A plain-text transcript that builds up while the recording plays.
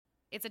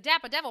It's a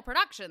Dapper Devil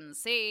Productions,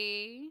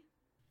 see?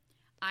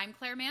 I'm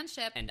Claire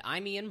Manship. And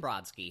I'm Ian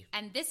Brodsky.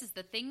 And this is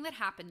The Thing That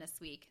Happened This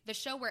Week, the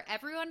show where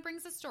everyone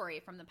brings a story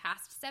from the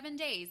past 7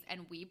 days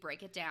and we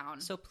break it down.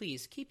 So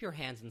please, keep your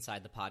hands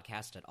inside the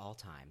podcast at all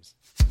times.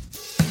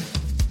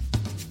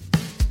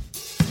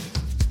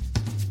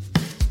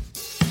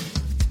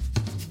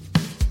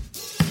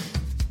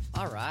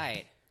 All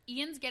right.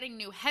 Ian's getting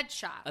new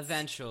headshots.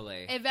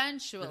 Eventually.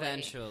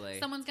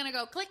 Someone's going to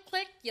go, click,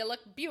 click, you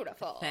look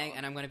beautiful.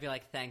 And I'm going to be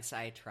like, thanks,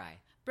 I try.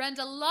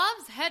 Brenda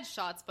loves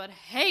headshots, but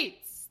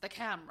hates the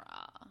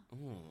camera.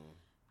 Ooh.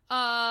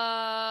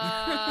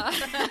 I'm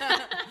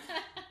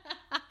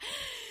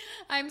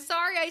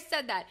sorry I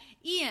said that.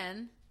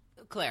 Ian.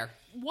 Claire.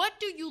 What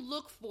do you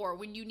look for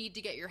when you need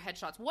to get your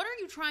headshots? What are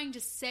you trying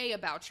to say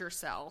about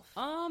yourself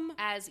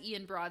as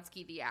Ian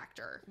Brodsky, the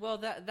actor? Well,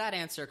 that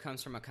answer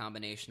comes from a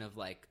combination of,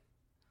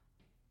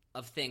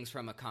 of things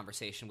from a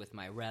conversation with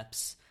my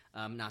reps,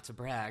 not to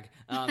brag,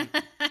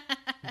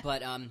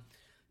 but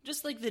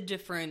just the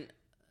different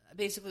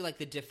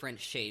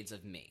shades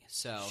of me.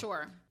 So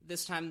sure.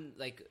 This time,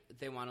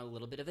 they want a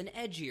little bit of an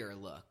edgier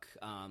look,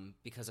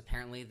 because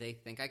apparently they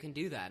think I can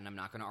do that, and I'm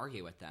not going to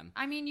argue with them.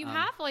 I mean, you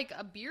have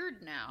a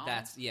beard now.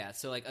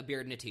 So a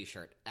beard and a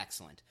t-shirt,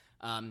 excellent.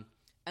 And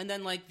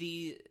then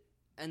the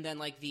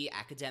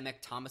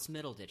academic Thomas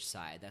Middleditch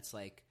side, that's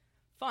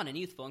fun and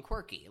youthful and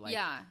quirky.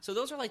 So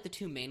those are the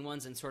two main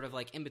ones, and sort of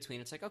in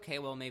between, it's okay,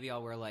 well, maybe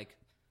I'll wear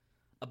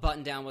a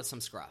button down with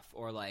some scruff,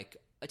 or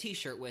a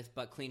t-shirt with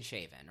but clean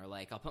shaven, or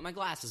I'll put my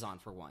glasses on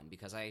for one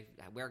because I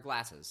wear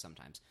glasses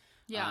sometimes.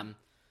 Yeah.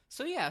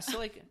 Because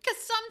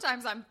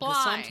sometimes I'm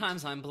blind.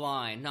 Sometimes I'm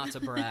blind, not to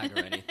brag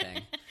or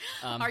anything.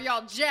 Are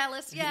y'all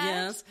jealous yet?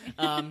 Yes.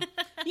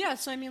 Yeah.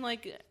 So I mean,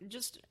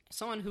 just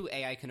someone who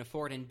A, I can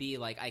afford, and B,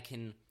 I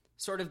can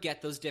sort of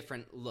get those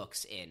different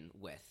looks in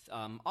with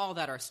all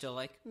that are still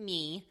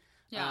me.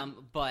 Yeah.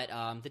 But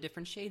the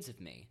different shades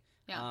of me.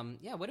 Yeah.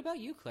 Yeah. What about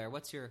you, Claire?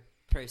 What's your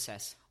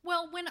process?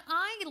 Well, when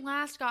I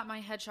last got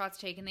my headshots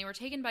taken, they were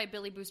taken by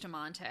Billy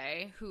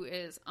Bustamante, who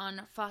is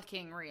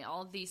unfucking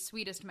real, the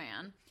sweetest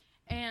man.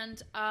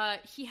 And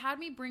he had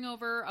me bring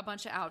over a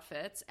bunch of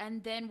outfits,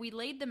 and then we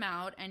laid them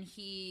out, and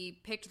he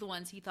picked the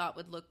ones he thought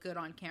would look good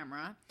on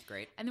camera.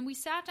 Great. And then we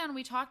sat down and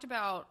we talked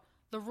about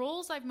the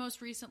roles I've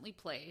most recently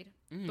played,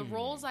 the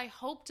roles I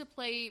hope to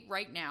play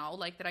right now,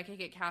 that I could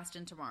get cast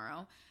in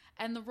tomorrow,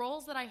 and the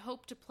roles that I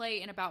hope to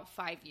play in about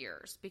 5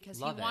 years, because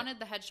he wanted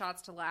the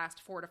headshots to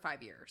last 4 to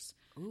 5 years.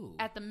 Ooh.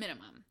 At the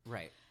minimum.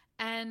 Right.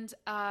 And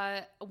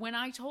when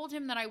I told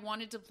him that I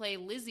wanted to play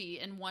Lizzie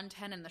in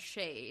 110 in the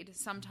Shade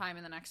sometime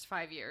in the next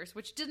 5 years,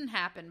 which didn't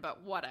happen,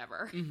 but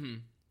whatever. Mm-hmm.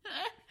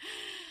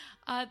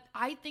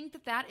 I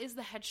think that is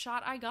the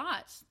headshot I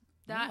got.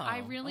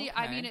 I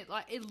mean,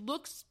 it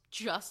looks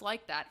just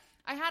like that.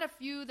 I had a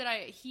few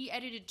that he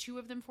edited 2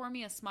 of them for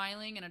me, a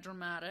smiling and a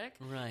dramatic.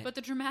 Right. But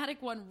the dramatic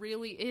one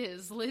really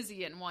is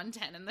Lizzie in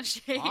 110 in the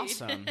Shade.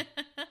 Awesome.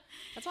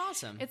 That's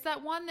awesome. It's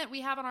that one that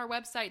we have on our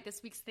website,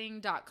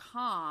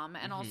 thisweeksthing.com,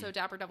 and also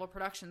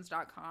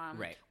dapperdevilproductions.com.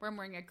 Right. Where I'm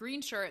wearing a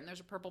green shirt and there's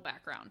a purple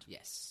background.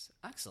 Yes.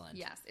 Excellent.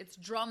 Yes. It's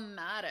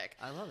dramatic.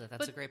 I love it.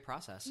 That's a great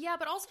process. Yeah,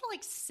 but also to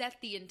set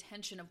the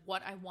intention of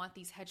what I want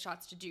these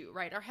headshots to do,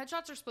 right? Our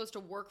headshots are supposed to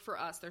work for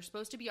us. They're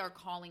supposed to be our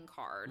calling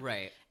card.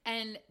 Right.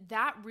 And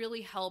that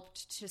really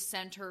helped to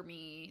center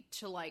me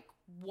to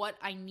what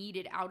I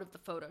needed out of the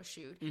photo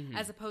shoot,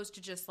 as opposed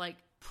to just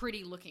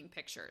pretty looking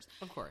pictures.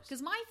 Of course.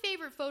 Because my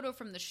favorite photo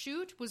from the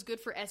shoot was good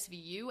for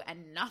SVU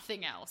and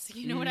nothing else.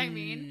 You know what I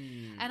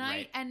mean? And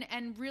right.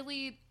 and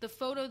really the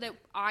photo that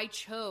I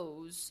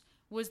chose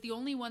was the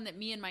only one that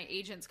me and my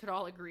agents could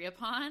all agree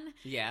upon.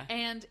 Yeah.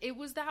 And it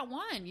was that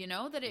one,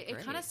 that it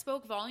kind of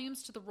spoke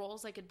volumes to the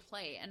roles I could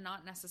play and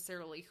not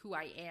necessarily who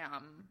I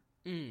am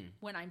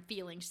when I'm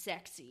feeling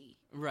sexy.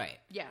 Right.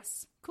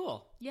 Yes.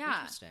 Cool.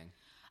 Yeah. Interesting.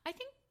 I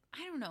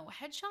don't know.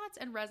 Headshots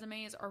and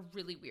resumes are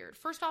really weird.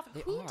 First off,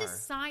 who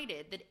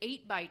decided that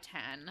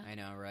 8x10 I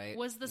know, right?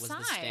 was the size?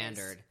 The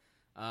standard.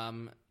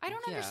 I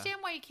don't understand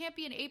why it can't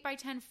be an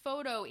 8x10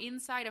 photo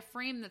inside a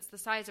frame that's the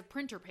size of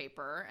printer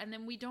paper, and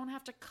then we don't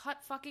have to cut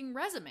fucking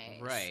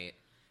resumes. Right.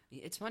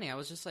 It's funny. I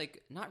was just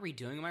not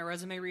redoing my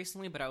resume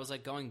recently, but I was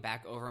going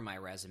back over my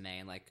resume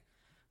and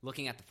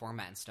looking at the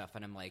format and stuff,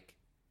 and I'm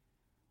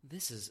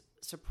this is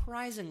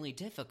surprisingly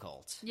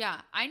difficult.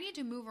 Yeah, I need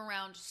to move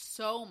around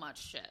so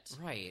much shit.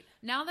 Right.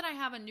 Now that I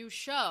have a new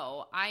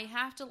show, I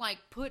have to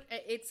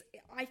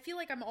I feel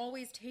like I'm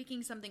always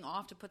taking something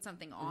off to put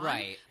something on.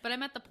 Right. But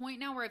I'm at the point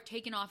now where I've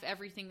taken off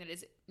everything that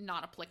is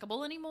not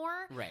applicable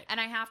anymore. Right.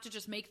 And I have to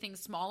just make things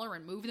smaller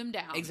and move them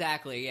down.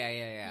 Exactly.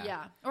 Yeah.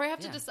 Yeah. Or I have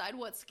to decide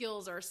what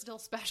skills are still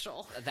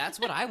special. That's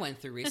what I went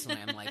through recently.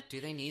 I'm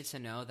do they need to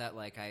know that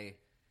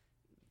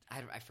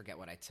I forget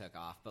what I took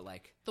off, but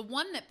the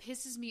one that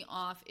pisses me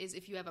off is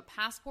if you have a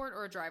passport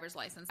or a driver's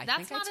license. I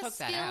That's think not I took a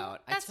skill. that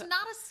out. That's not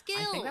a skill.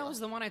 I think that was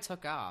the one I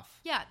took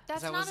off. Yeah,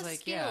 that's not a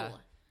skill.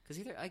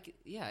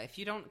 Yeah,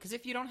 because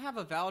if you don't have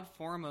a valid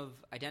form of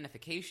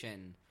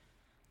identification,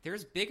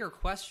 there's bigger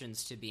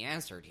questions to be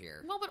answered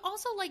here. Well, but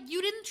also, like,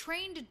 you didn't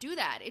train to do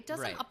that. It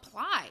doesn't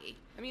apply.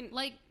 I mean,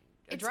 like,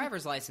 a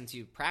driver's license,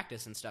 you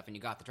practice and stuff, and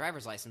you got the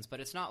driver's license, but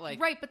it's not like...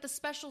 Right, but the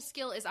special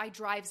skill is I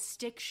drive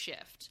stick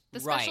shift. The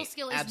special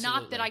skill is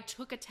not that I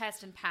took a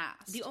test and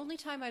passed. The only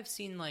time I've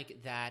seen,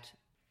 like, that,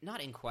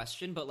 not in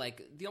question, but,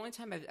 like, the only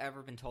time I've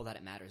ever been told that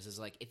it matters is,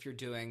 like, if you're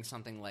doing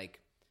something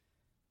like...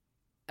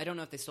 I don't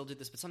know if they still do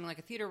this, but something like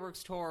a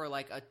TheaterWorks tour or,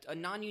 like, a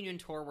non-union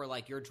tour where,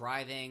 like, you're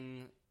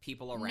driving...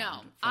 people around.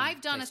 No,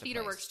 I've done a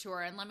TheaterWorks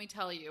tour, and let me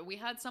tell you, we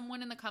had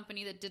someone in the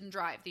company that didn't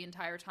drive the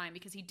entire time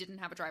because he didn't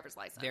have a driver's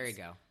license. There you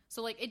go.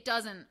 So, like, it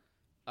doesn't...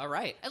 All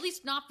right. At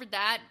least not for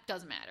that,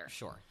 doesn't matter.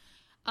 Sure.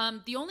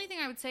 The only thing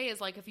I would say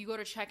is, like, if you go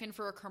to check in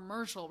for a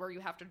commercial where you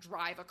have to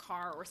drive a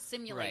car or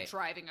simulate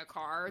driving a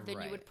car,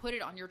 then you would put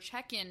it on your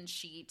check-in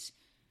sheet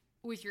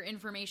with your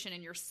information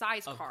and your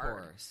size card.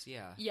 Of course,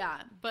 yeah. Yeah,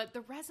 but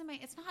the resume,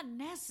 it's not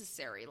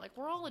necessary. Like,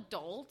 we're all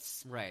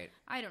adults. Right.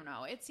 I don't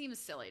know. It seems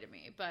silly to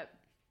me, but...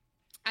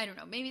 I don't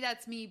know. Maybe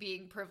that's me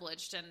being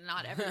privileged and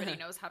not everybody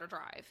knows how to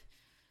drive.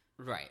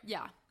 Right.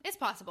 Yeah. It's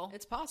possible.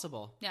 It's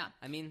possible. Yeah.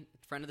 I mean,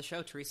 friend of the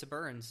show, Teresa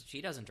Burns,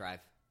 she doesn't drive.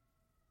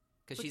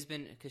 Because she's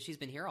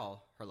been here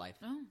all her life.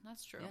 Oh,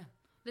 that's true. Yeah.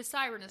 This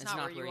siren is not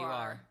where you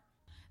are.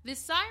 This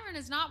siren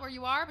is not where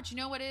you are, but you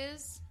know what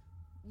is?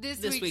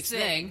 This week's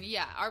thing.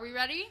 Yeah. Are we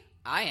ready?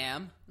 I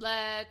am.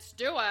 Let's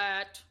do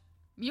it.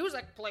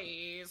 Music,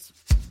 please.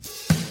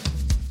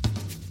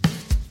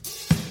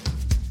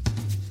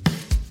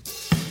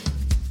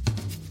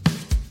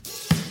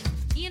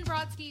 Ian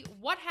Brodsky,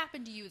 what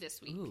happened to you this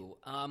week? Ooh,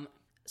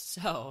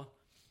 so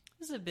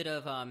this is a bit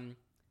of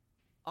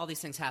all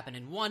these things happen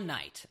in one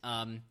night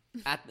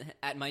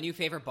at my new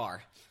favorite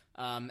bar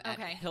at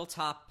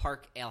Hilltop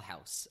Park Ale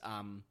House,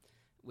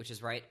 which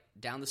is right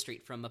down the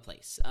street from my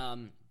place.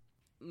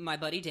 My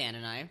buddy Dan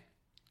and I,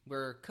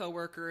 we're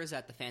co-workers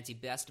at the fancy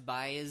Best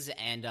Buys,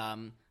 and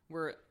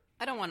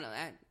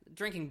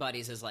drinking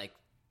buddies is like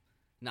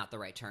not the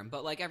right term,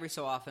 but like every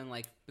so often,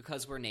 like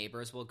because we're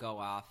neighbors, we'll go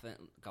off.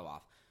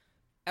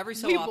 Every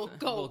so often,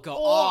 we'll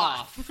go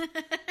off.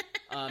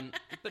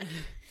 But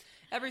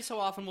every so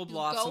often, we'll blow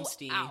off some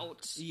steam.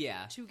 Out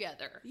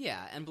together.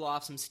 Yeah, and blow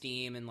off some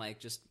steam and like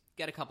just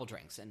get a couple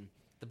drinks. And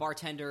the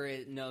bartender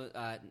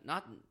the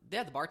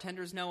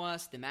bartenders know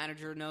us. The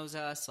manager knows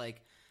us.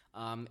 Like,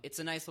 it's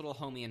a nice little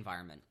homey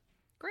environment.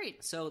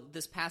 Great. So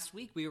this past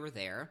week we were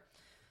there,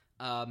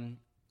 and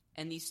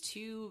these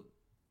two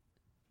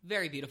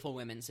very beautiful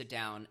women sit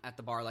down at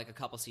the bar, like a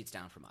couple seats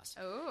down from us.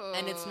 Oh,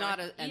 and it's not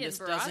this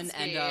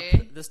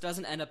Brodsky.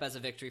 doesn't end up as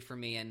a victory for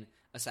me in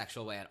a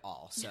sexual way at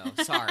all. So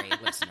sorry,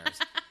 listeners.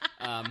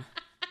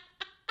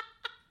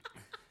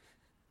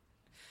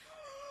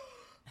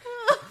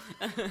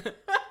 This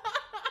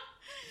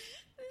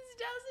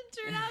doesn't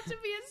turn out to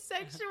be a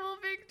sexual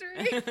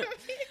victory for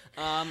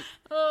me.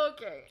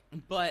 Okay,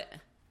 but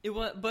it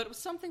was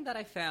something that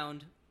I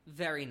found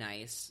very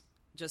nice,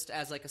 just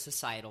as like a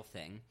societal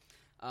thing.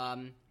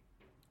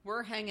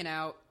 We're hanging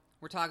out,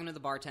 we're talking to the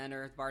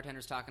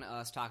bartender's talking to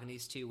us, talking to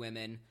these two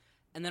women,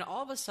 and then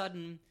all of a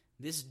sudden,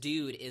 this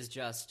dude is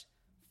just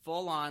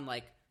full on,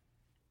 like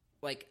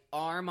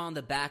arm on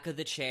the back of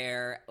the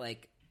chair,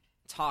 like,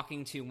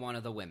 talking to one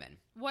of the women.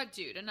 What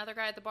dude? Another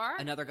guy at the bar?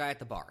 Another guy at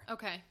the bar.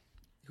 Okay.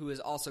 Who is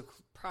also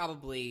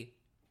probably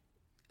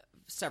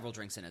several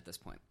drinks in at this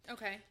point.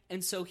 Okay.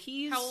 And so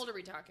he's... How old are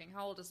we talking?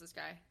 How old is this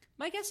guy?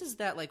 My guess is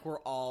that, like, we're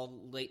all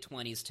late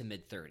 20s to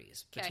mid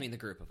 30s between the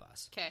group of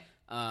us. Okay.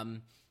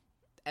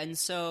 And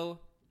so,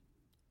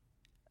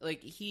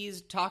 like,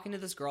 he's talking to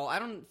this girl. I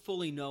don't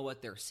fully know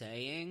what they're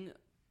saying,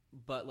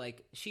 but,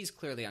 like, she's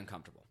clearly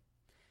uncomfortable.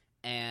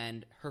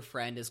 And her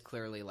friend is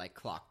clearly, like,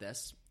 clocked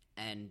this.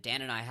 And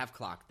Dan and I have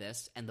clocked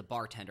this, and the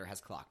bartender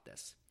has clocked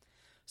this.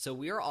 So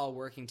we are all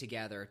working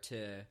together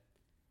to,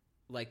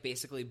 like,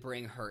 basically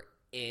bring her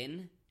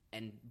in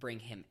and bring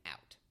him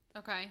out.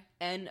 Okay.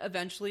 And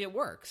eventually it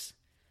works.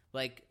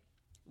 Like,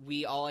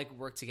 we all, like,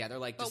 work together.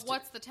 Like, but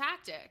what's the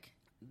tactic?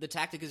 The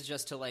tactic is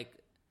just to, like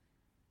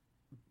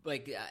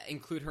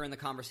include her in the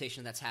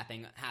conversation that's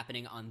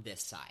happening on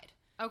this side.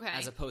 Okay.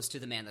 As opposed to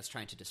the man that's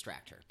trying to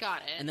distract her.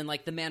 Got it. And then,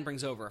 like, the man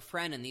brings over a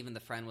friend, and even the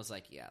friend was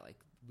like, yeah, like,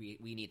 we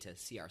need to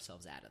see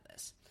ourselves out of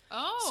this.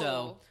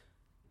 Oh.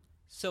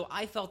 So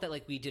I felt that,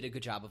 like, we did a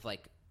good job of,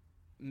 like,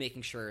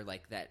 making sure,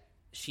 like, that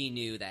she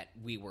knew that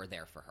we were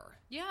there for her.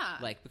 Yeah.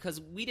 Like, because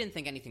we didn't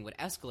think anything would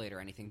escalate or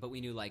anything, but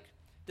we knew, like,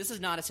 this is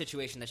not a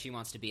situation that she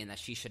wants to be in, that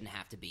she shouldn't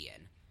have to be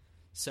in.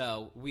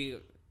 So we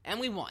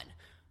won.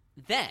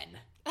 Then...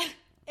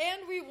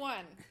 And we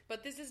won.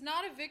 But this is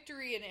not a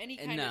victory in any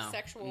kind of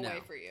sexual way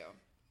for you.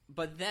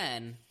 But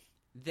then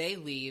they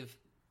leave.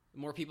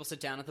 More people sit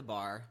down at the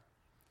bar.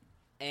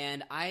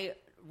 And I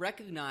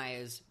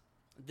recognize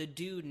the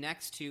dude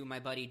next to my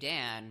buddy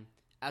Dan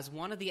as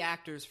one of the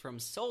actors from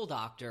Soul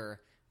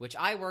Doctor, which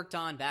I worked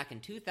on back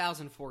in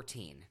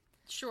 2014.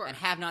 Sure. And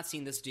have not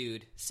seen this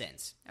dude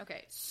since.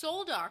 Okay.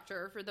 Soul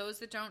Doctor, for those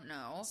that don't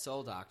know.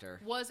 Soul Doctor.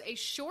 Was a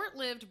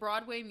short-lived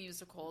Broadway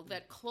musical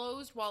that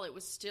closed while it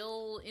was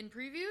still in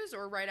previews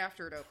or right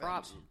after it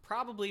opened?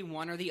 Probably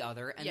one or the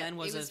other. And then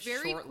was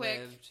very short-lived...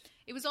 quick.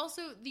 It was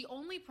also the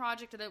only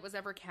project that was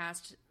ever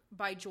cast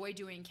by Joy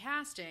Doing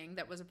Casting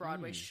that was a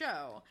Broadway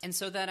show. And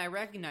so then I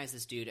recognized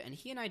this dude, and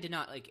he and I did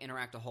not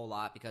interact a whole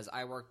lot because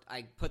I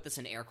put this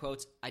in air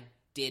quotes, I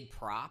did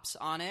props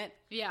on it.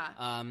 Yeah.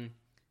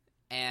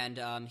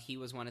 And he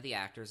was one of the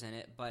actors in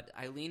it, but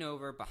I lean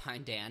over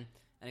behind Dan,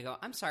 and I go,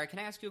 I'm sorry, can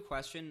I ask you a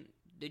question?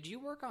 Did you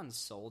work on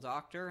Soul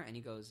Doctor? And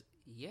he goes,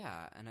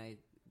 yeah. And I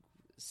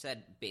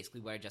said,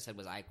 basically what I just said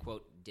was I,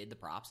 quote, did the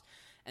props.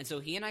 And so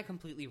he and I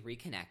completely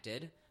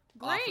reconnected.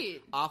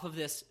 Great. Off of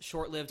this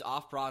short-lived,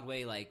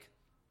 off-Broadway,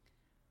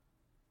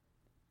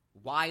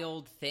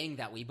 wild thing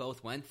that we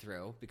both went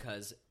through,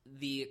 because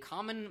the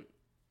common,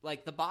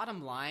 the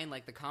bottom line,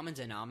 the common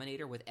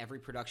denominator with every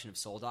production of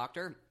Soul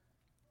Doctor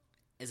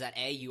is that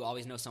A, you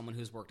always know someone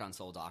who's worked on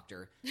Soul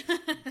Doctor.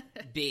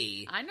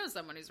 B, I know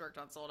someone who's worked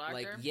on Soul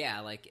Doctor.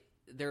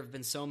 There have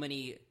been so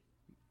many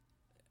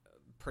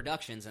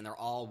productions and they're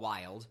all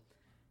wild.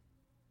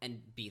 And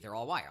B, they're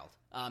all wild.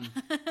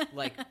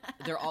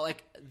 They're all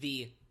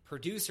the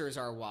producers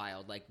are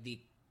wild. The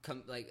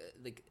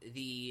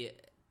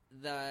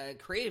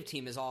creative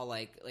team is all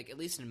at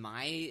least in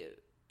my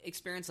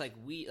experience,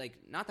 we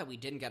not that we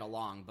didn't get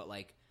along, but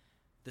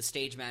the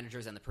stage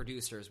managers and the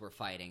producers were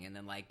fighting, and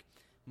then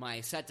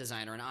my set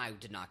designer and I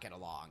did not get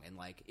along, and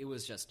it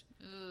was just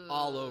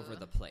all over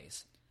the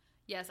place.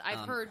 Yes,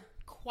 I've heard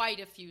quite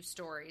a few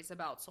stories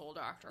about Soul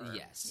Doctor.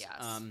 Yes.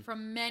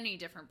 From many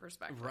different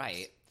perspectives.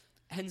 Right.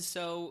 And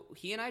so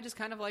he and I just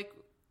kind of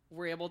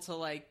were able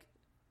to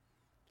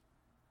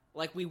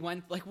we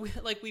went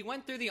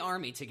through the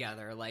army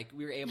together.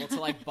 We were able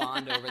to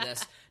bond over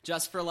this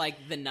just for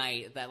the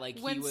night that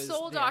when he was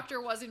Soul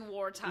Doctor was in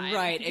wartime.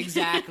 Right,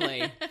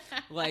 exactly.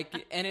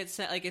 And it's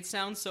it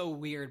sounds so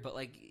weird, but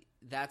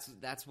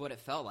that's what it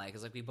felt like.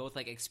 Is we both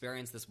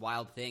experienced this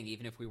wild thing,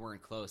 even if we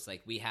weren't close.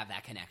 We have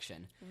that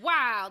connection.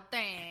 Wild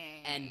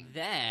thing. And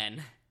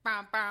then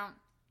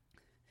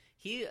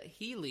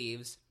he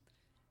leaves.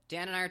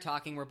 Dan and I are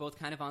talking. We're both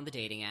kind of on the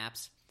dating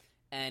apps.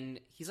 And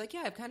he's like,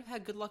 yeah, I've kind of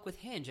had good luck with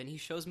Hinge. And he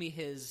shows me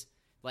his,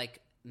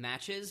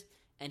 matches.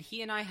 And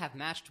he and I have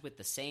matched with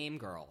the same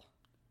girl.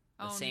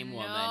 The same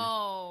woman.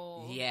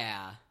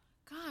 Yeah.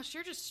 Gosh,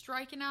 you're just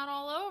striking out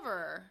all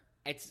over.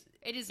 It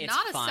is it's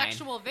not fine. A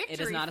sexual victory. It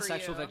is not for a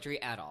sexual you.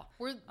 victory at all.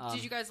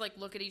 Did you guys,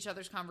 look at each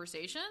other's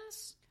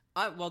conversations?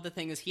 Well, the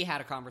thing is, he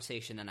had a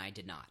conversation and I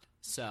did not.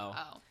 So,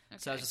 okay.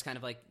 So I was just kind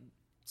of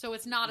so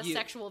it's not a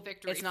sexual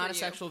victory. It's not a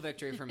sexual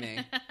victory for me.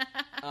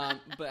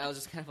 But I was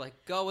just kind of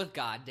go with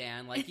God,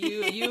 Dan.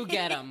 You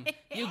get him.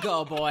 You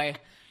go, boy.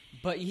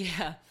 But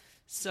yeah,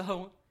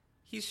 so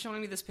he's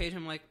showing me this page and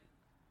I'm like,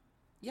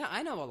 yeah,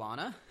 I know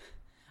Alana.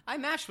 I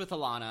matched with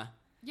Alana.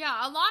 Yeah,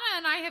 Alana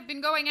and I have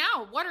been going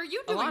out. What are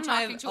you doing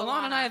talking to Alana?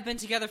 Alana and I have been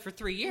together for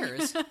 3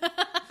 years.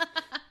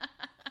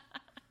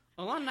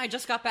 Alana and I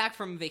just got back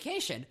from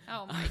vacation.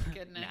 Oh my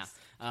goodness.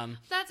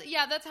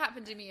 That's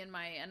happened to me and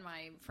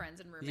my friends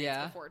and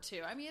roommates before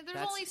too. I mean,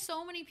 there's only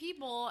so many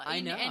people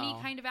in any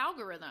kind of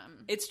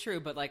algorithm. It's true,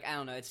 but I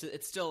don't know.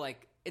 It's still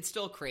it's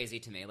still crazy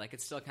to me.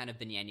 It's still kind of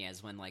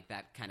bananas when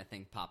that kind of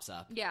thing pops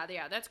up. Yeah,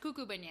 that's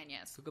cuckoo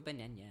bananas. Cuckoo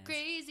bananas.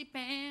 Crazy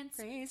pants.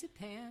 Crazy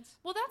pants.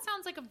 Well, that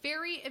sounds like a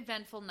very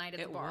eventful night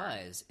at the bar.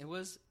 It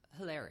was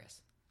hilarious.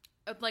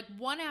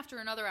 One after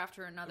another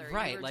after another.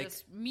 Right. You were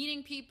just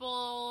meeting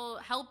people,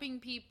 helping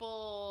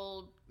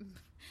people,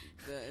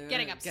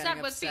 getting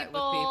upset with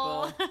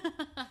people.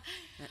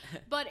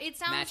 But it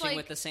sounds matching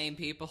with the same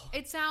people.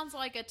 It sounds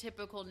like a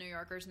typical New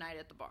Yorker's night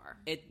at the bar.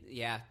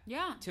 Yeah.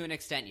 To an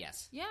extent,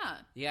 yes.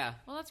 Yeah.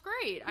 Well, that's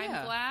great. I'm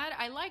glad.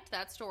 I liked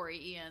that story,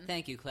 Ian.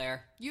 Thank you,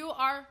 Claire. You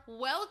are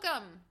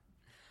welcome.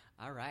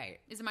 All right.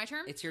 Is it my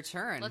turn? It's your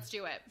turn. Let's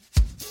do it.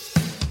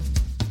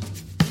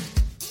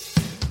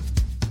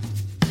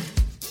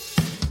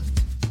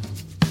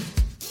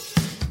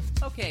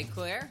 Okay,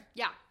 Claire.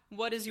 Yeah.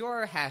 What is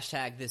your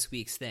hashtag this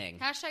week's thing?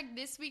 Hashtag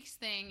this week's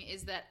thing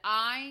is that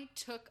I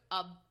took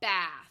a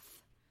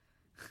bath.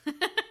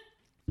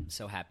 I'm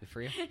so happy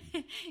for you.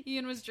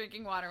 Ian was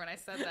drinking water when I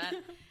said that.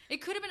 It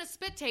could have been a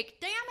spit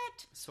take. Damn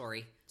it.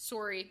 Sorry.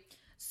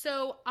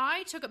 So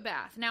I took a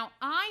bath. Now,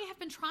 I have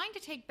been trying to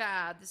take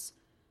baths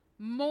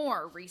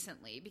more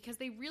recently because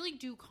they really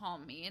do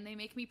calm me and they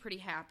make me pretty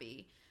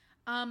happy.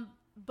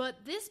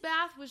 But this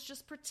bath was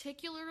just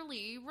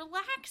particularly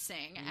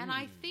relaxing, and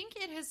I think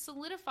it has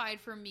solidified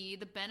for me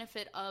the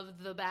benefit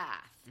of the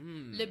bath.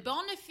 Le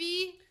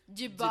bonifie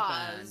du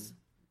bath.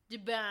 De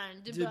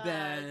bain.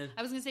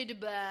 I was going to say de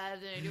bath,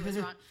 and I knew it was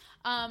wrong.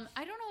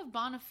 I don't know if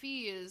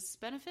bonifie is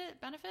benefit?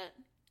 I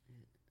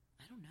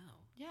don't know.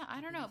 Yeah, I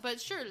don't know.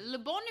 But sure, le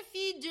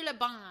bonifie de la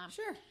bain.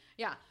 Sure.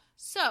 Yeah.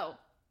 So,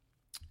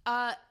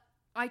 I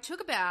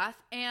took a bath,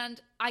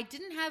 and I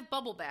didn't have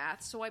bubble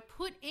bath, so I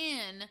put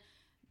in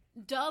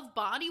Dove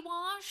body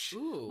wash,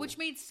 Ooh. which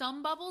made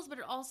some bubbles, but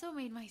it also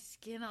made my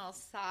skin all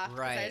soft.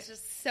 Right. I was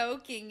just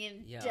soaking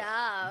in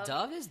Dove.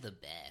 Dove is the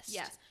best.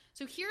 Yes.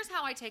 So here's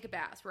how I take a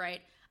bath,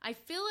 right? I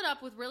fill it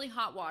up with really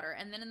hot water,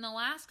 and then in the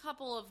last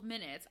couple of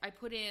minutes, I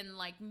put in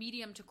like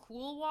medium to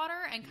cool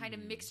water and kind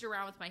of mix it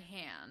around with my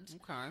hand.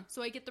 Okay.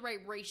 So I get the right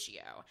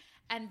ratio.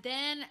 And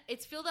then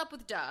it's filled up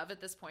with Dove at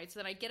this point, so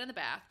then I get in the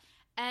bath.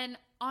 And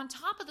on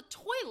top of the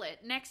toilet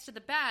next to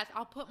the bath,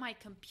 I'll put my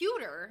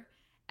computer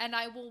and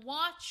I will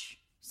watch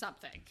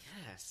something.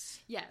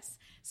 Yes.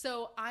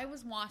 So I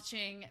was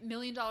watching $1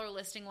 Million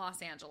Listing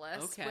Los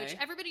Angeles, which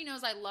everybody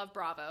knows I love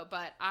Bravo,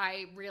 but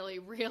I really,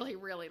 really,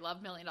 really love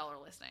 $1 Million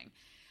Listing.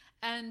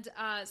 And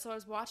so I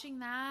was watching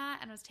that,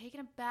 and I was taking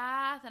a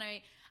bath, and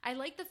I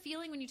like the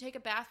feeling when you take a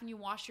bath and you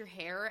wash your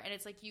hair, and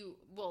it's like you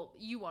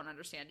won't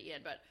understand,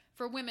 Ian, but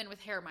for women with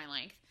hair my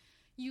length,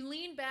 you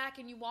lean back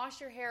and you wash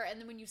your hair, and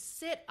then when you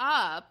sit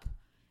up,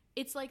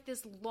 it's like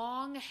this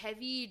long,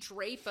 heavy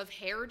drape of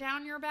hair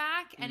down your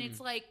back, and it's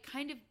like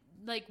kind of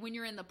like when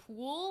you're in the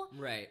pool.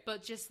 Right.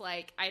 But just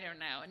like, I don't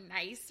know,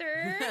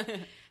 nicer.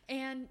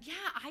 And yeah,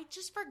 I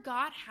just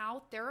forgot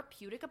how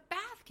therapeutic a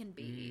bath can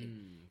be.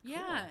 Cool.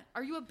 Yeah.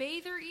 Are you a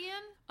bather,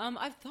 Ian?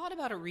 I've thought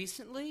about it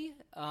recently,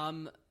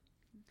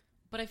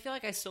 but I feel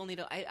like I still need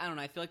to, I don't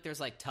know, I feel like there's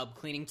like tub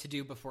cleaning to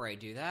do before I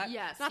do that.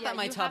 Yes. Not that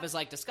my tub is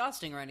like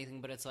disgusting or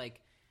anything, but it's like,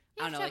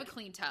 you I don't know. Have like, a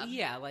clean tub.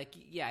 Yeah,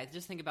 I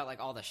just think about like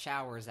all the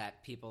showers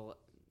that people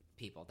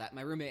that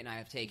my roommate and I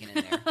have taken in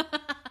there.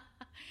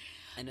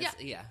 And it's,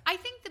 I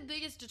think the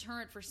biggest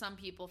deterrent for some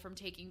people from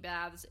taking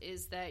baths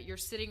is that you're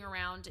sitting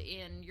around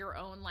in your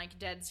own like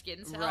dead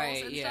skin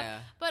cells and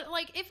stuff. But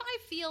like if I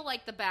feel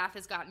like the bath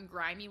has gotten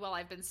grimy while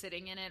I've been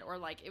sitting in it, or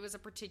like it was a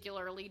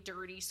particularly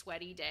dirty,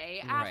 sweaty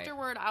day,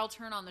 afterward I'll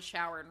turn on the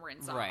shower and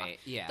rinse off. Right,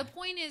 yeah. The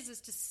point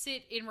is to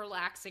sit in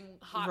relaxing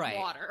hot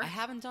water. I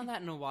haven't done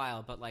that in a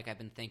while, but like I've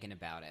been thinking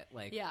about it.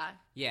 Like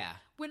yeah.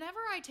 Whenever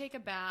I take a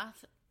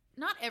bath,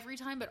 not every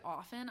time, but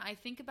often, I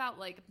think about,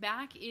 like,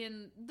 back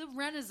in the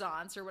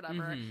Renaissance or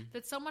whatever,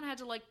 that someone had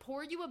to, like,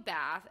 pour you a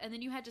bath, and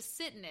then you had to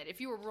sit in it. If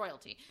you were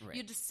royalty, you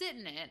had to sit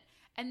in it,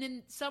 and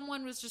then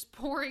someone was just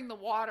pouring the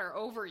water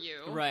over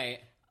you. Right.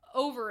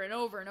 Over and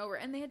over and over.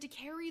 And they had to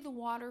carry the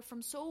water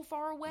from so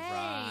far away.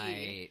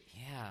 Right,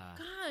 yeah.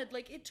 God,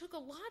 like, it took a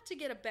lot to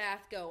get a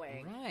bath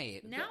going. Right.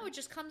 Now it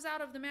just comes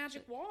out of the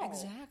magic wall.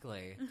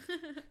 Exactly.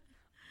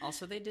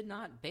 Also, they did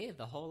not bathe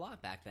a whole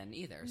lot back then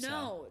either.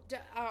 No.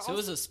 So it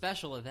was a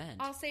special event.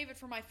 I'll save it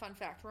for my fun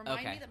fact.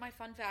 Remind me that my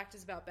fun fact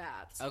is about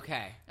baths.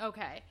 Okay.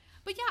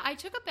 But yeah, I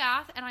took a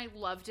bath and I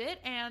loved it,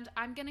 and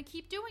I'm going to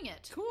keep doing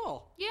it.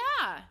 Cool.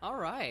 Yeah. All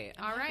right.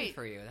 I'm happy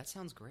for you. That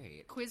sounds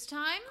great. Quiz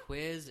time?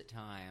 Quiz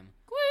time.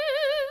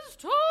 Quiz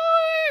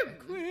time!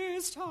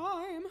 Quiz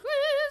time.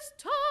 Quiz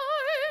time!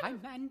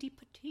 I'm Mandy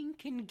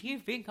Patinkin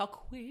giving a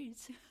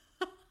quiz.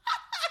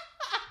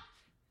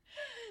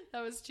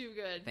 That was too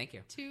good. Thank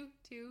you.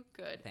 Too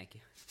good. Thank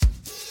you.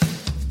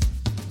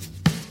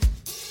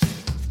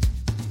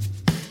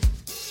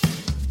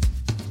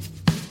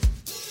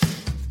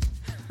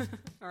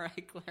 All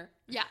right, Claire.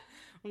 Yeah.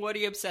 What are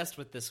you obsessed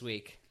with this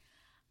week?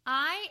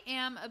 I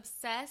am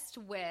obsessed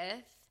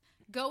with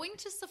going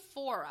to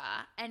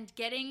Sephora and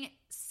getting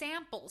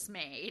samples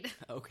made.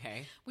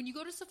 Okay. When you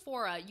go to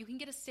Sephora, you can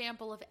get a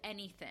sample of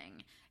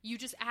anything. You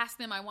just ask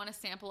them, I want a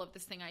sample of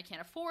this thing I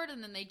can't afford,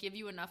 and then they give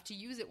you enough to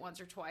use it once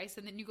or twice,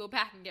 and then you go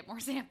back and get more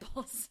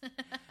samples.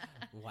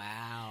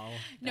 Wow.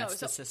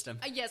 That's the system.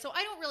 So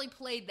I don't really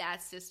play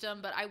that system,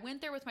 but I went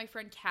there with my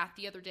friend Kat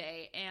the other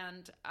day,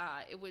 and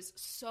it was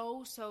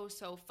so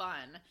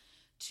fun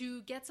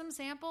to get some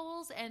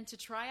samples and to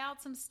try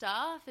out some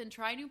stuff and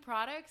try new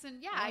products.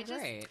 And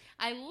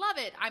I love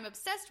it. I'm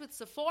obsessed with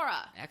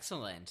Sephora.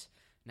 Excellent.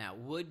 Now,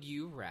 would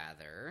you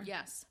rather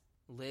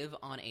live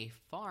on a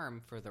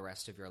farm for the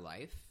rest of your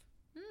life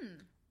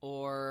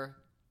or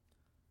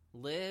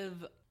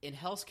live in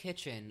Hell's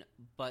Kitchen,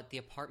 but the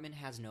apartment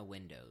has no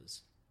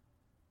windows?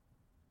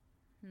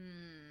 That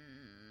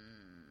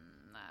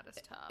is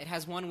tough. It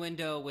has one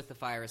window with the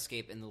fire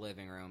escape in the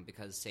living room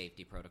because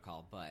safety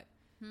protocol, but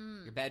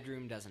your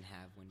bedroom doesn't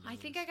have windows. I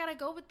think I gotta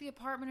go with the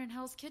apartment in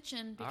Hell's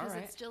Kitchen because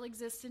it still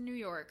exists in New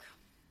York.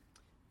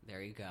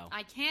 There you go.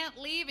 I can't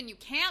leave and you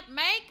can't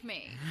make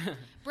me.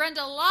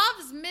 Brenda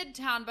loves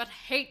Midtown but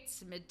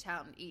hates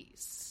Midtown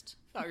East.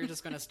 I thought you were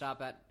just going to stop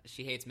at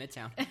she hates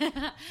Midtown.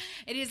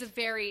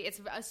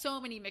 It's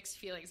so many mixed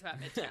feelings about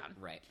Midtown.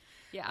 Right.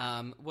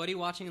 Yeah. What are you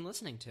watching and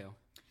listening to?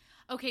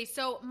 Okay,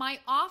 so my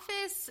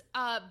Office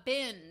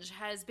binge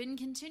has been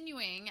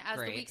continuing as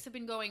the weeks have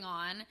been going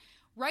on.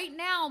 Right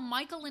now,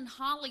 Michael and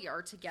Holly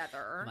are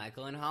together.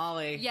 Michael and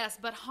Holly. Yes,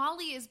 but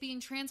Holly is being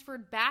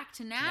transferred back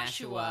to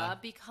Nashua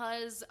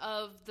because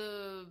of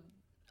the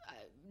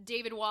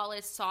David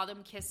Wallace saw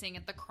them kissing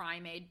at the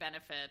Crime Aid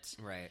benefit.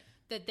 Right.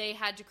 That they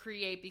had to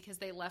create because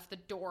they left the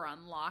door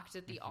unlocked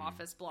at the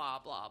office, blah,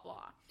 blah,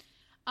 blah.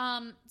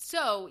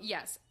 So,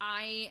 yes,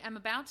 I am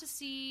about to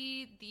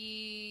see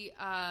the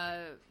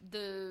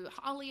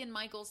Holly and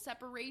Michael's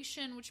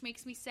separation, which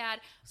makes me sad.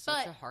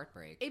 Such a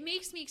heartbreak. It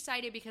makes me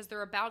excited because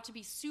they're about to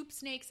be soup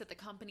snakes at the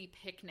company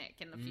picnic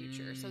in the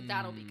future. So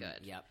that'll be good.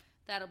 Yep.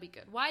 That'll be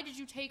good. Why did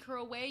you take her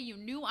away? You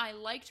knew I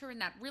liked her,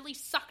 and that really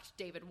sucked,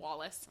 David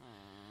Wallace.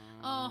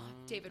 Oh,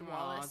 David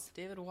Wallace.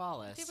 David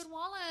Wallace. David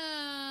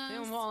Wallace.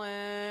 David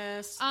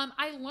Wallace.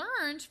 I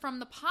learned from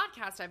the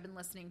podcast I've been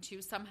listening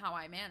to, Somehow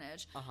I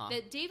Manage,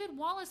 that David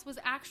Wallace was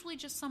actually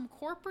just some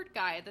corporate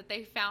guy that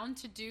they found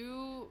to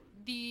do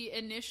the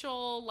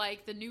initial,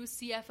 like, the new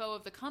CFO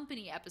of the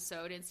company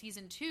episode in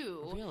season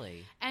 2.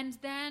 Really? And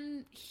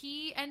then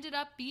he ended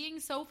up being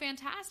so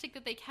fantastic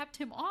that they kept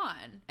him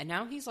on. And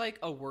now he's, like,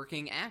 a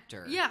working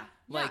actor. Yeah.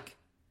 Like,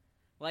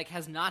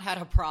 has not had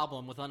a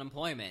problem with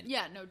unemployment.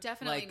 Yeah, no,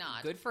 definitely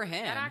not. Good for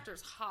him. That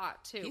actor's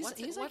hot, too.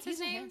 What's his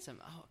name?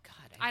 Handsome. Oh,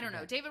 God. I don't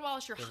know. David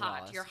Wallace, you're hot.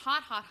 Wallace. You're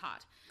hot, hot,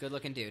 hot.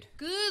 Good-looking dude.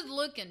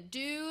 Good-looking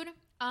dude.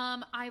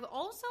 I've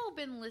also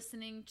been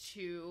listening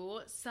to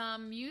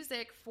some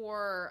music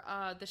for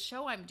the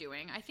show I'm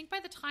doing. I think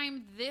by the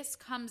time this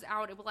comes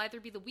out, it will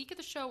either be the week of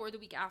the show or the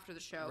week after the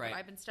show. Right. But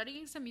I've been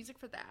studying some music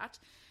for that.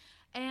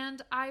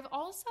 And I've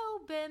also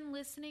been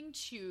listening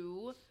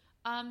to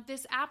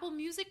this Apple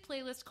Music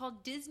playlist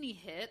called Disney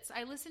Hits.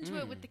 I listen to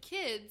it with the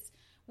kids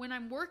when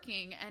I'm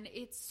working, and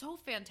it's so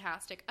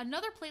fantastic.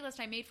 Another playlist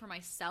I made for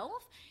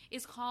myself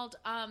is called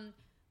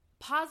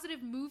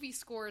Positive Movie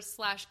Scores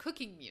 /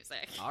 Cooking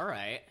Music. All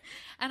right.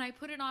 And I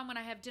put it on when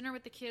I have dinner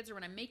with the kids or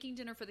when I'm making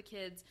dinner for the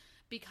kids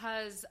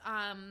because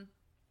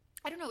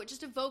I don't know, it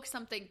just evokes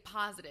something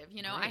positive,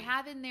 you know? Right. I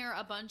have in there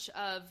a bunch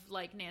of,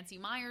 like, Nancy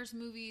Meyers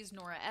movies,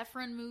 Nora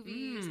Ephron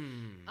movies.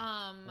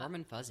 Warm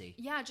and fuzzy.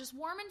 Yeah, just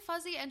warm and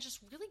fuzzy and just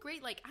really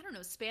great, like, I don't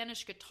know,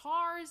 Spanish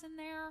guitars in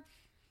there.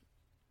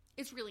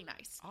 It's really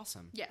nice.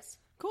 Awesome. Yes.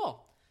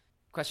 Cool.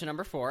 Question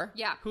number 4.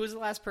 Yeah. Who was the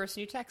last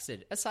person you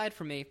texted? Aside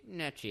from me,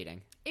 not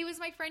cheating. It was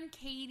my friend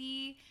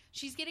Katie.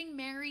 She's getting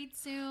married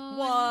soon.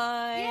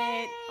 What?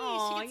 Yay!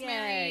 Aww, she gets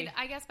married.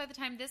 I guess by the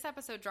time this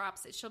episode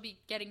drops, she'll be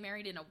getting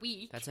married in a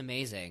week. That's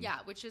amazing. Yeah,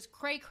 which is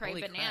cray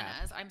bananas.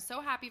 Crap. I'm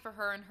so happy for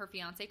her and her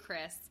fiance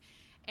Chris.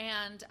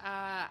 And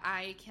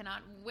I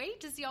cannot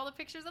wait to see all the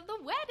pictures of the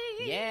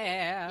wedding.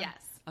 Yeah.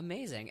 Yes.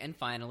 Amazing. And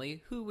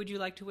finally, who would you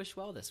like to wish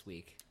well this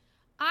week?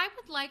 I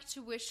would like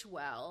to wish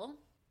well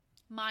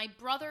my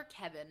brother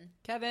Kevin.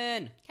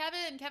 Kevin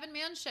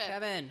Manship.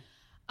 Kevin.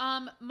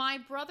 My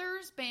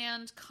brother's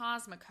band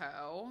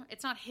Cosmico,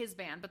 it's not his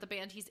band, but the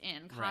band he's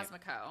in,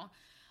 Cosmico,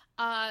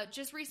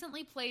 just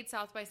recently played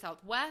South by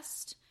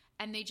Southwest,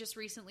 and they just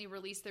recently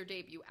released their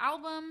debut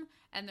album,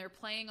 and they're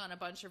playing on a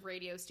bunch of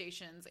radio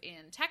stations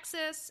in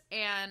Texas,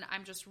 and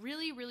I'm just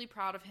really, really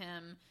proud of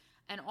him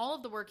and all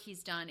of the work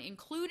he's done,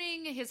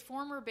 including his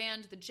former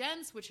band, The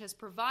Gents, which has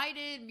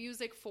provided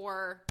music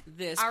for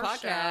this our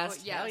podcast.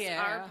 show. Yes, hell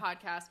yeah. Our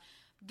podcast.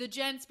 The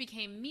Gents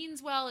became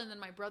Meanswell, and then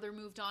my brother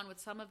moved on with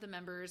some of the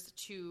members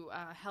to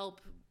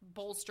help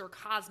bolster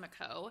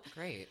Cosmico.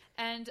 Great.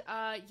 And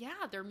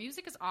yeah, their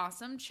music is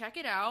awesome. Check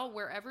it out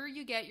wherever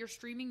you get your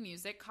streaming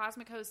music.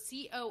 Cosmico,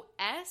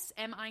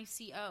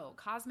 Cosmico.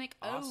 Cosmic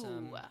O.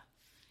 Awesome.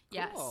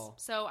 Yes. Cool.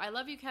 So I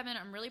love you, Kevin.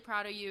 I'm really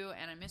proud of you,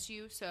 and I miss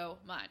you so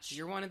much.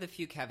 You're one of the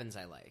few Kevins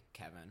I like,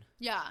 Kevin.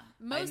 Yeah.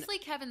 Mostly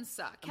Kevins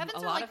suck.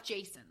 Kevins are like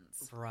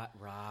Jasons. Right.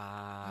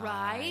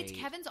 Right?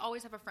 Kevins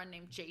always have a friend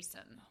named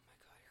Jason. Oh, my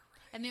God, you're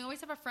right. And they always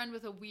have a friend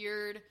with a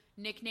weird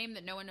nickname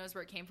that no one knows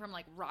where it came from,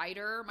 like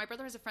Ryder. My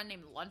brother has a friend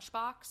named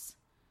Lunchbox.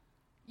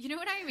 You know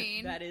what I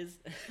mean? That is...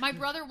 one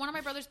of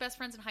my brother's best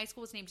friends in high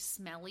school was named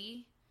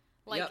Smelly.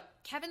 Like,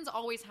 Kevins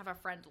always have a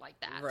friend like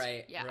that.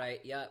 Right, yeah. right,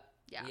 yep.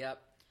 Yeah.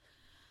 Yep.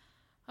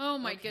 Oh,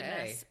 my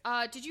goodness.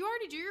 Did you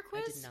already do your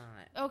quiz? I did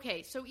not.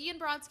 Okay, so Ian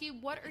Brodsky,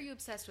 what are you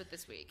obsessed with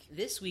this week?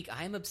 This week,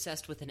 I am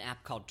obsessed with an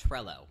app called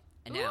Trello.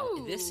 And now,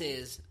 this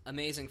is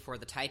amazing for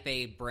the Type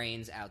A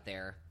brains out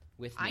there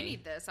with me. I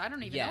need this. I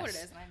don't even know what it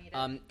is, and I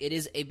need it. It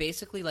is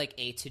basically like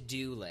a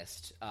to-do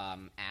list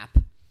app,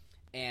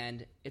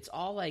 and it's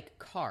all like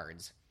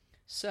cards.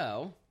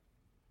 So,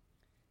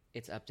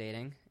 it's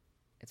updating.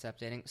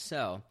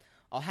 So,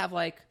 I'll have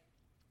like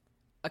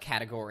a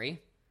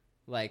category,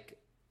 like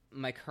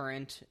my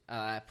current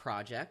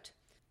project.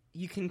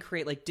 You can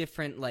create like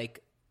different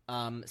like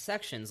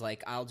sections.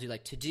 Like I'll do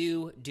like to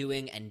do,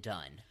 doing, and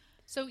done.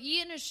 So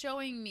Ian is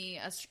showing me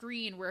a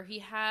screen where he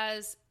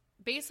has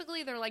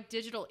basically they're like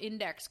digital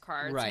index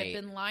cards that have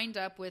been lined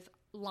up with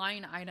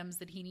line items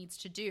that he needs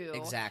to do.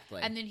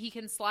 Exactly. And then he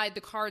can slide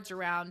the cards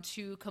around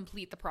to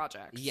complete the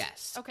project.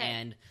 Yes. Okay.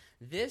 And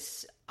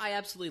this, I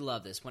absolutely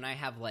love this when I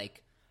have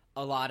like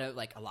a lot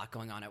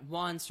going on at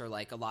once, or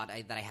like a lot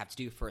that I have to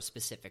do for a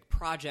specific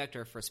project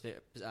or for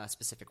a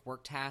specific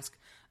work task.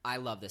 I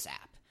love this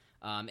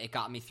app. It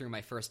got me through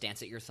my first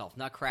Dance It Yourself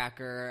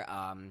Nutcracker,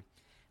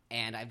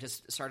 and I've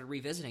just started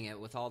revisiting it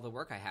with all the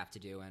work I have to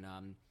do.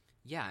 And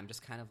yeah, I'm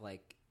just kind of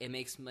like it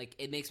makes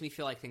me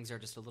feel like things are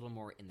just a little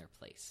more in their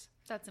place.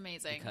 That's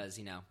amazing because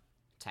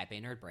Type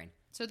A nerd brain.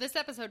 So this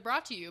episode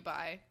brought to you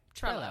by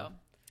Trello.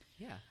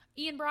 Yeah.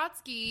 Ian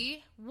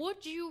Brodsky,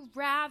 would you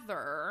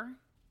rather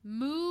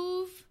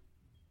move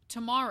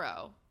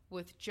tomorrow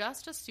with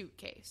just a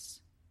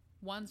suitcase.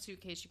 One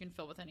suitcase you can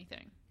fill with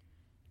anything.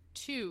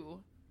 2,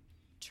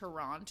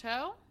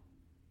 Toronto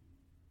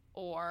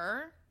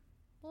or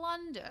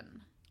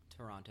London?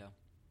 Toronto.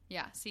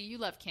 Yeah, see, you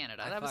love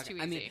Canada. That was too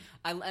easy.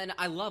 I mean,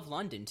 I love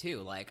London, too.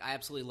 Like, I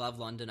absolutely love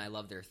London. I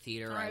love their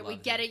theater. All right, we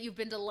get it. You've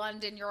been to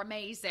London. You're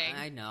amazing.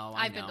 I know.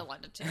 I've been to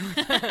London, too.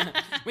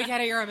 We get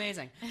it. You're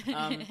amazing.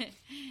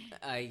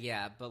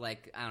 Yeah, but,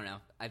 like, I don't know.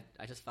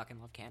 I just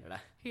fucking love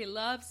Canada. He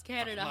loves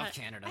Canada. I love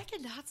Canada. I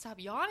cannot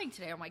stop yawning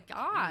today. Oh, my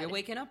God. You're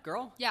waking up,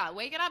 girl. Yeah,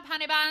 waking up,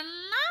 honey bun.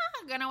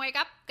 Gonna wake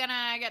up.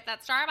 Gonna get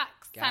that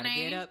Starbucks, Gotta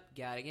honey. get up.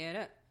 Gotta get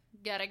up.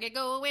 Gotta get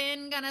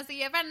going, gonna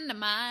see a friend of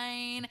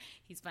mine.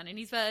 He's fun and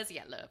he's fuzzy.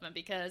 I love him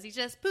because he's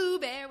just Pooh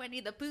Bear,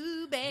 Winnie the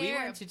Pooh Bear. We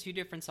went to 2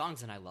 different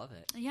songs and I love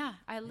it. Yeah,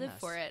 I live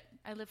for it.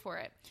 I live for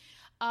it.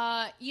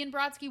 Ian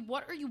Brodsky,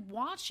 what are you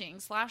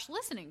watching /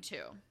 listening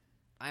to?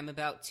 I'm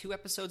about 2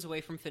 episodes away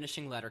from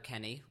finishing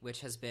Letterkenny,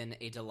 which has been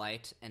a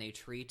delight and a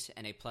treat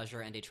and a pleasure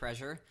and a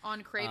treasure.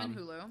 On Craven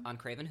Hulu. On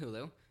Craven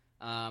Hulu.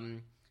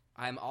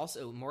 I'm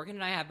also... Morgan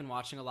and I have been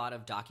watching a lot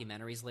of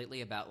documentaries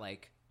lately about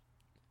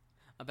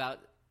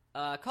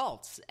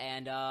cults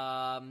and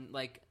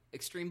like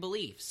extreme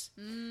beliefs.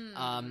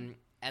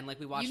 And like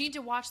we watched. You need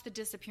to watch The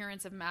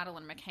Disappearance of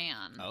Madeleine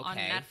McCann on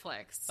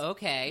Netflix.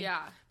 Okay.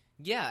 Yeah.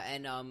 Yeah,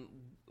 and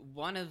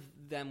one of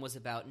them was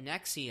about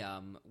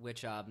NXIVM,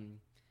 which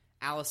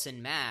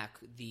Allison Mack,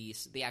 the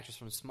actress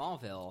from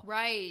Smallville,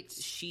 right?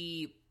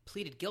 She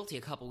pleaded guilty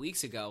a couple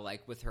weeks ago,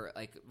 like with her,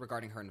 like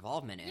regarding her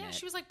involvement in it. Yeah,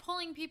 she was like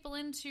pulling people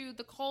into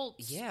the cult.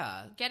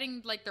 Yeah,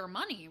 getting like their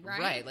money, right?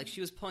 Right, like she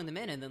was pulling them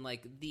in, and then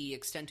like the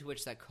extent to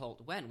which that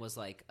cult went was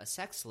like a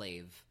sex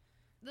slave.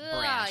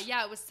 Branch,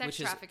 yeah, it was sex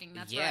trafficking.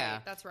 That's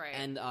right. That's right.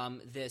 And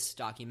this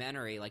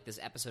documentary, like this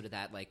episode of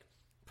that, like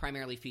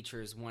primarily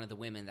features one of the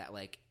women that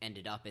like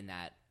ended up in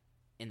that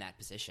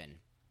position.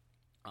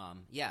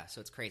 Yeah,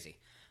 so it's crazy.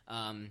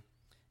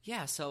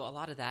 Yeah, so a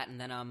lot of that,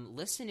 and then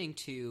listening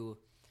to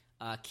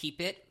Keep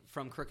It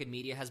from Crooked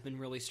Media has been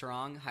really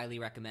strong. Highly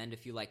recommend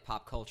if you like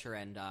pop culture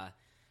and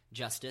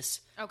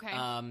justice.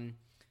 Okay.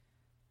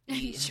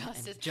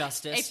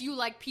 Justice. If you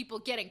like people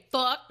getting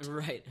fucked.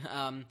 Right.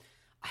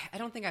 I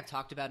don't think I've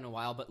talked about it in a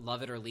while, but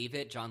Love It or Leave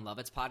It, John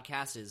Lovett's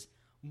podcast, is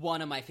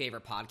one of my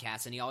favorite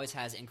podcasts, and he always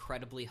has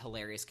incredibly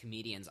hilarious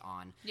comedians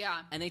on.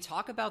 Yeah. And they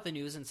talk about the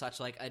news in such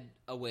like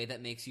a way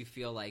that makes you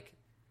feel like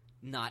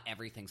not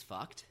everything's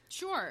fucked.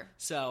 Sure.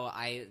 So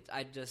I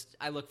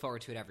look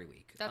forward to it every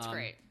week. That's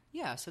great.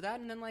 Yeah, so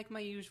that, and then like my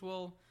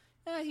usual,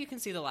 you can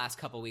see the last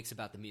couple weeks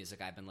about the music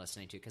I've been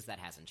listening to, because that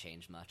hasn't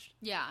changed much.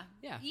 Yeah.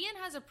 Yeah. Ian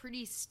has a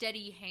pretty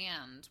steady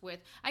hand with,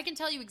 I can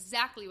tell you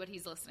exactly what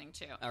he's listening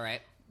to. All right.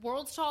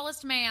 World's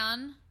Tallest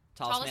Man.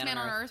 Tallest Man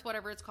on Earth,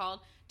 whatever it's called.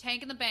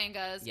 Tank and the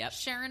Bangas. Yep.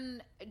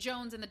 Sharon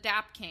Jones and the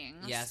Dap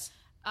Kings. Yes.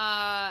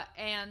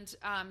 And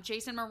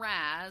Jason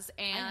Mraz.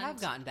 And I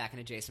have gotten back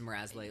into Jason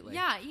Mraz lately.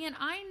 Yeah, Ian,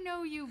 I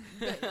know you.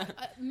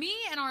 Me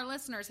and our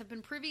listeners have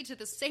been privy to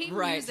the same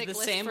right, music the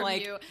list same from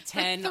like you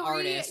 10 for 3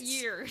 artists.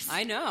 years.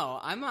 I know.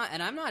 I'm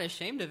not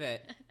ashamed of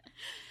it.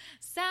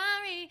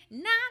 Sorry,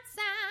 not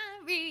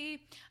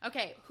sorry.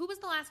 Okay, who was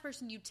the last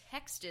person you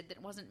texted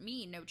that wasn't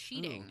me? No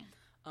cheating.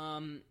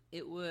 Ooh.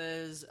 It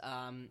was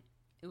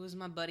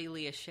my buddy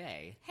Leah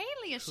Shea. Hey,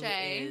 Leah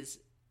Shea.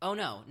 Oh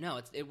no,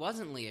 it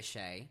wasn't Leah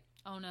Shea.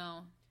 Oh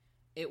no.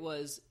 It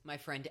was my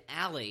friend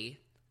Allie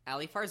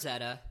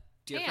Farzetta,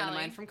 dear friend of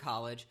mine from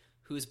college,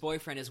 whose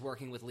boyfriend is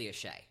working with Leah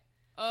Shea.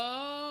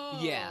 Oh,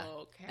 yeah.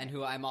 Okay. And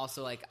who I'm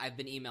also like, I've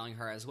been emailing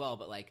her as well,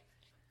 but like,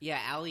 yeah,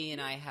 Allie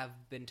and I have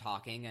been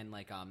talking, and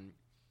like,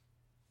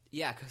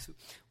 yeah, because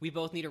we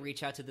both need to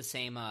reach out to the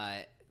same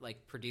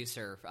like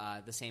producer,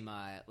 the same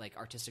like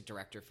artistic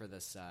director for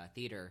this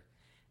theater,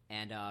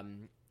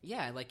 and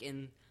yeah, like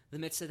in the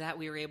midst of that,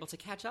 we were able to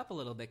catch up a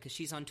little bit because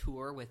she's on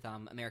tour with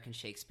American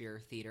Shakespeare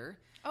Theater.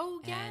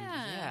 Oh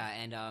yeah,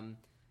 and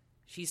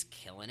she's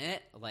killing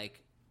it.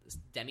 Like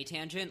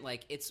Demi-Tangent,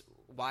 like it's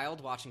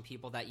wild watching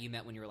people that you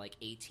met when you were like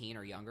 18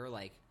 or younger,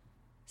 like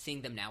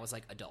seeing them now as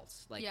like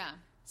adults. Like yeah,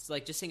 it's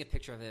like just seeing a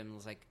picture of him and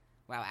was like,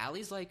 wow,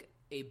 Allie's like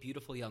a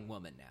beautiful young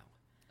woman now.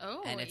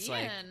 Oh, and it's Ian.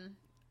 like,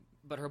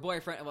 but her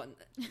boyfriend. Well,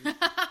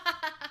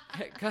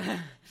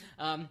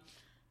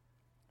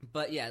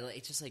 but yeah,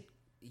 it's just like,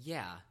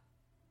 yeah.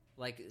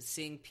 Like,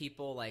 seeing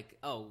people like,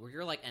 oh,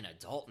 you're like an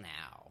adult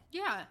now.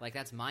 Yeah. Like,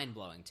 that's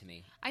mind-blowing to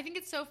me. I think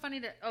it's so funny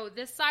that,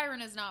 this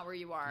siren is not where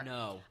you are.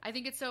 No. I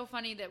think it's so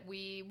funny that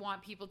we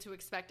want people to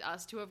expect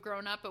us to have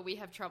grown up, but we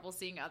have trouble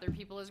seeing other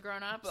people as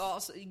grown-ups.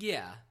 Also,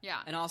 yeah.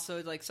 Yeah. And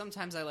also, like,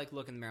 sometimes I, like,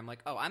 look in the mirror, I'm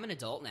like, oh, I'm an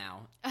adult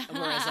now.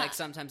 Whereas, like,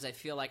 sometimes I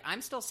feel like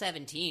I'm still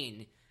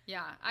 17.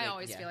 Yeah, I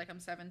always feel like I'm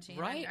 17.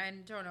 Right? I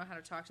don't know how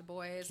to talk to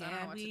boys. I don't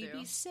know what to do. Can we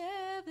be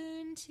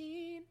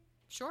 17?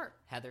 Sure.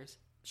 Heathers?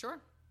 Sure.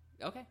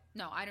 Okay.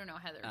 No, I don't know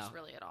Heathers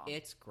really at all.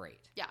 It's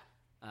great. Yeah.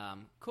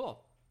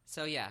 Cool.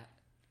 So, yeah.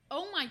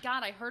 Oh my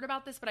God, I heard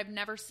about this, but I've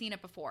never seen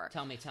it before.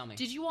 Tell me.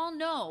 Did you all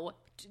know,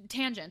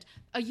 tangent,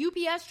 a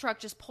UPS truck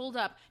just pulled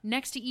up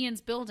next to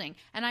Ian's building,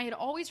 and I had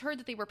always heard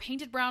that they were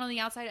painted brown on the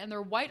outside and they're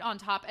white on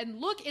top,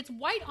 and look, it's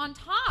white on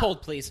top.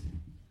 Hold, please.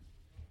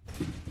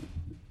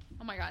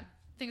 Oh my God.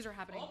 Things are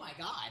happening. Oh my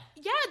God.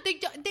 Yeah,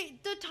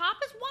 the top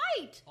is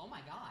white. Oh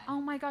my God.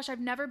 Oh my gosh, I've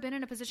never been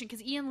in a position,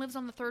 because Ian lives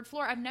on the 3rd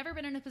floor. I've never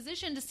been in a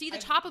position to see the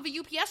top of a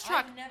UPS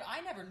truck.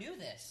 I never knew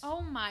this.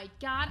 Oh my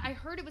God. I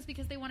heard it was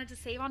because they wanted to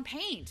save on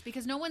paint,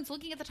 because no one's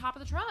looking at the top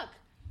of the truck.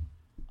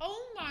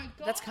 Oh my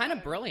God. That's kind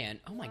of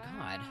brilliant. Oh my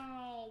God.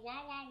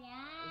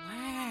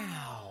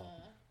 Wow.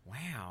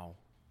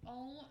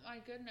 Oh my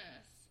goodness.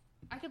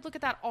 I could look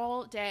at that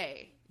all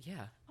day.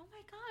 Yeah. Oh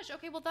my gosh.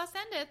 Okay, well, thus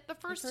ended the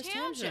first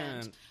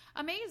tangent.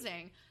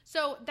 Amazing.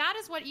 So that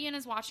is what Ian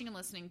is watching and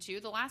listening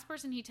to. The last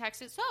person he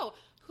texted. So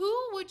who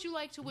would you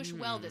like to wish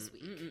well this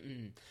week?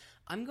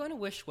 I'm going to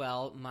wish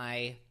well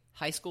my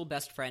high school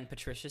best friend,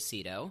 Patricia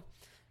Cito,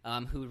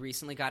 who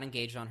recently got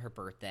engaged on her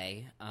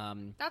birthday.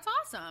 That's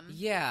awesome.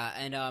 Yeah,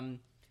 and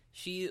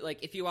she,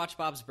 like, if you watch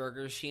Bob's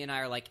Burgers, she and I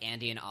are like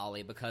Andy and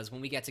Ollie, because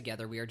when we get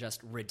together, we are just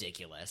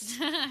ridiculous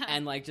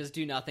and, like, just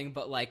do nothing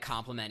but, like,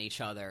 compliment each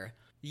other.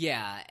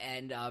 Yeah,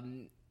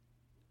 and,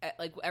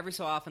 like, every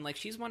so often, like,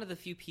 she's one of the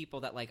few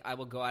people that, like, I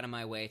will go out of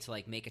my way to,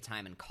 like, make a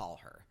time and call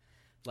her.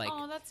 Like,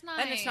 oh, that's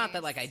nice. And it's not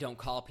that, like, I don't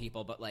call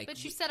people, but, like...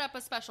 But you set up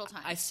a special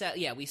time.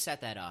 We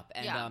set that up.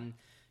 And,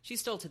 she's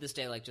still, to this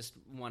day, like, just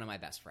one of my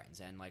best friends.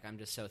 And, like, I'm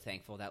just so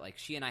thankful that, like,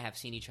 she and I have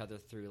seen each other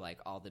through, like,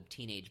 all the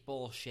teenage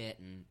bullshit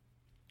and...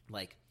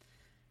 like,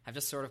 I've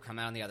just sort of come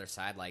out on the other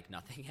side like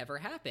nothing ever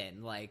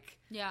happened. Like,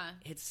 yeah,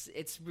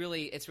 it's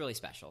really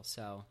special.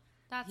 So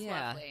that's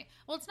lovely.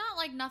 Well, it's not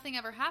like nothing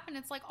ever happened.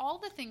 It's like all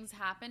the things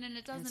happen, and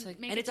it doesn't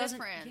make a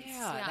difference.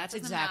 Yeah, that's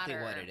exactly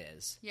what it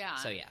is. Yeah.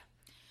 So yeah.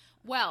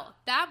 Well,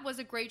 that was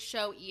a great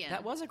show, Ian.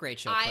 That was a great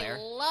show, Claire. I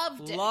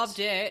loved it. Loved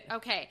it.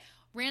 Okay,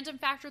 random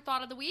fact or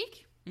thought of the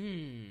week.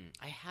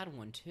 I had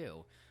one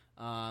too.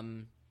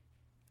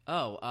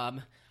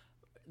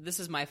 This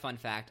is my fun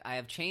fact. I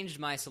have changed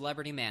my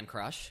celebrity man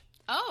crush.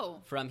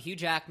 Oh. From Hugh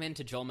Jackman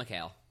to Joel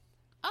McHale.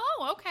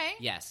 Oh, okay.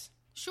 Yes.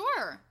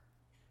 Sure.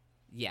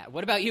 Yeah.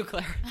 What about you,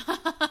 Claire?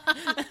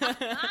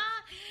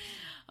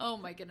 Oh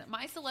my goodness.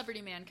 My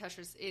celebrity man crush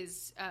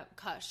is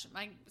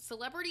My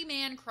celebrity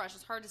man crush,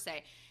 is hard to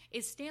say,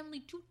 is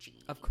Stanley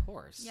Tucci. Of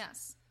course.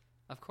 Yes.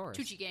 Of course.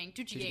 Tucci gang.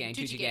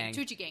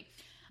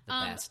 The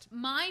best.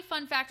 My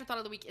fun fact or thought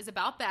of the week is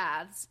about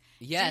baths.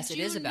 Yes, it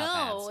is about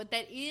baths. Did you know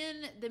that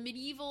in the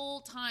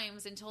medieval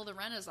times until the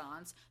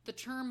Renaissance, the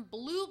term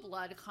blue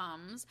blood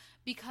comes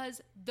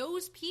because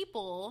those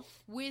people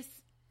with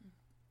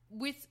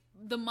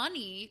the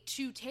money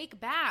to take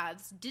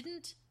baths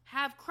didn't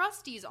have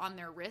crusties on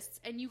their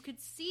wrists, and you could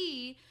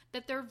see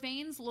that their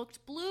veins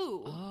looked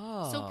blue.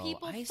 Oh, so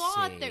people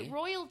thought that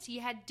royalty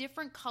had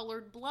different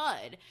colored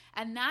blood,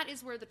 and that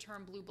is where the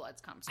term blue bloods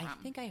comes from. I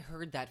think I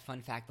heard that fun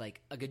fact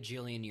like a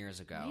gajillion years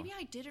ago. Maybe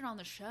I did it on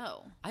the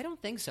show. I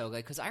don't think so,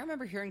 like, because I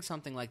remember hearing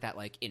something like that,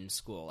 like, in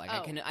school. Like,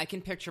 I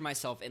can picture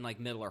myself in, like,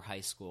 middle or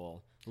high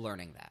school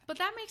learning that. But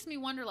that makes me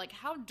wonder, like,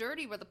 how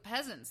dirty were the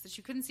peasants that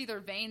you couldn't see their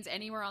veins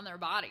anywhere on their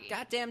body?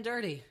 Goddamn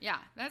dirty. Yeah,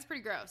 that's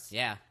pretty gross.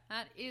 Yeah.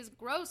 That is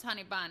gross,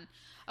 honey bun.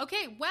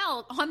 Okay,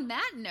 well, on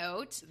that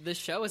note... The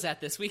show is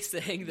at This Week's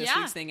Thing,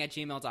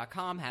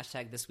 thisweeksthing@gmail.com,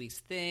 hashtag This Week's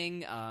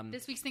Thing.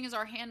 This Week's Thing is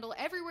our handle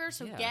everywhere,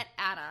 so get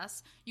at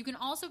us. You can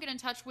also get in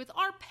touch with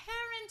our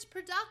parent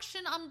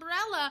production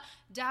umbrella,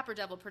 Dapper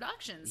Devil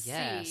Productions.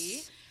 Yes.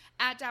 See?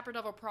 At Dapper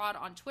Devil Prod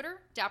on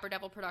Twitter,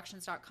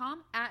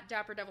 dapperdevilproductions.com, at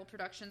Dapper Devil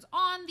Productions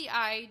on the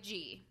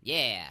IG.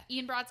 Yeah.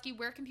 Ian Brodsky,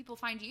 where can people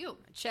find you?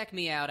 Check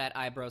me out at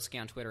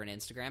iBrodsky on Twitter and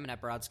Instagram, and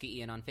at Brodsky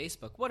Ian on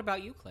Facebook. What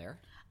about you, Claire?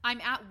 I'm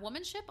at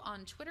Womanship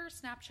on Twitter,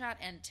 Snapchat,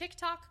 and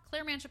TikTok,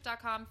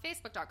 ClaireManship.com,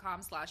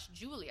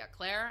 Facebook.com/Julia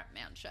Claire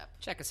Manship.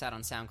 Check us out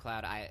on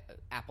SoundCloud,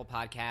 Apple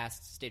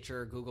Podcasts,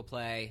 Stitcher, Google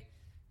Play.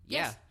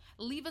 Yes.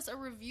 Leave us a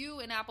review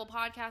in Apple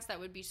Podcasts. That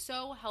would be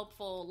so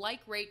helpful.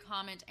 Like, rate,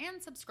 comment,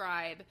 and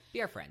subscribe.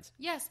 Be our friends.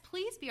 Yes,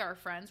 please be our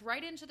friends.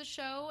 Write into the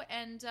show,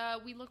 and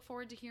we look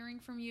forward to hearing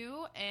from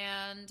you.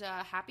 And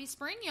happy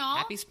spring, y'all.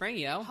 Happy spring,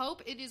 yo.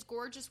 Hope it is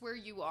gorgeous where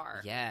you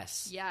are.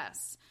 Yes.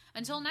 Yes.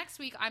 Until next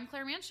week, I'm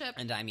Claire Manship.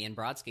 And I'm Ian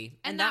Brodsky.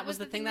 And that was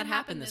the thing that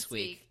happened this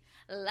week.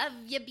 Love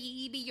you,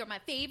 baby. You're my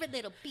favorite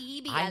little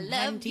baby. I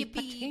love you,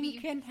 baby.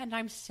 And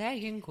I'm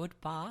saying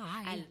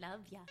goodbye. I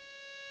love ya.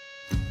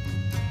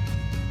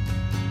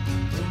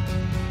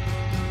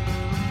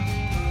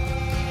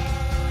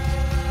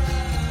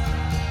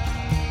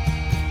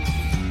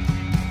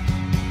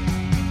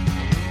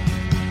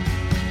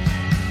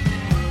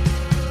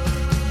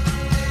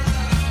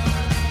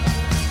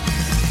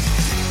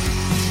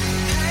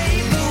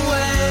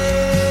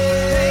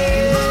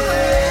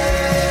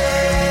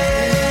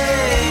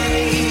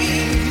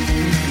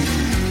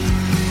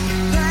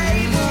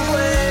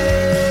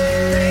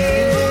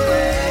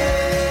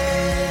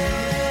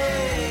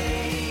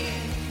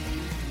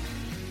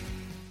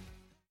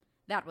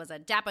 That was a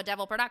Dapper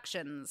Devil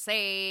Productions.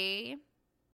 Say...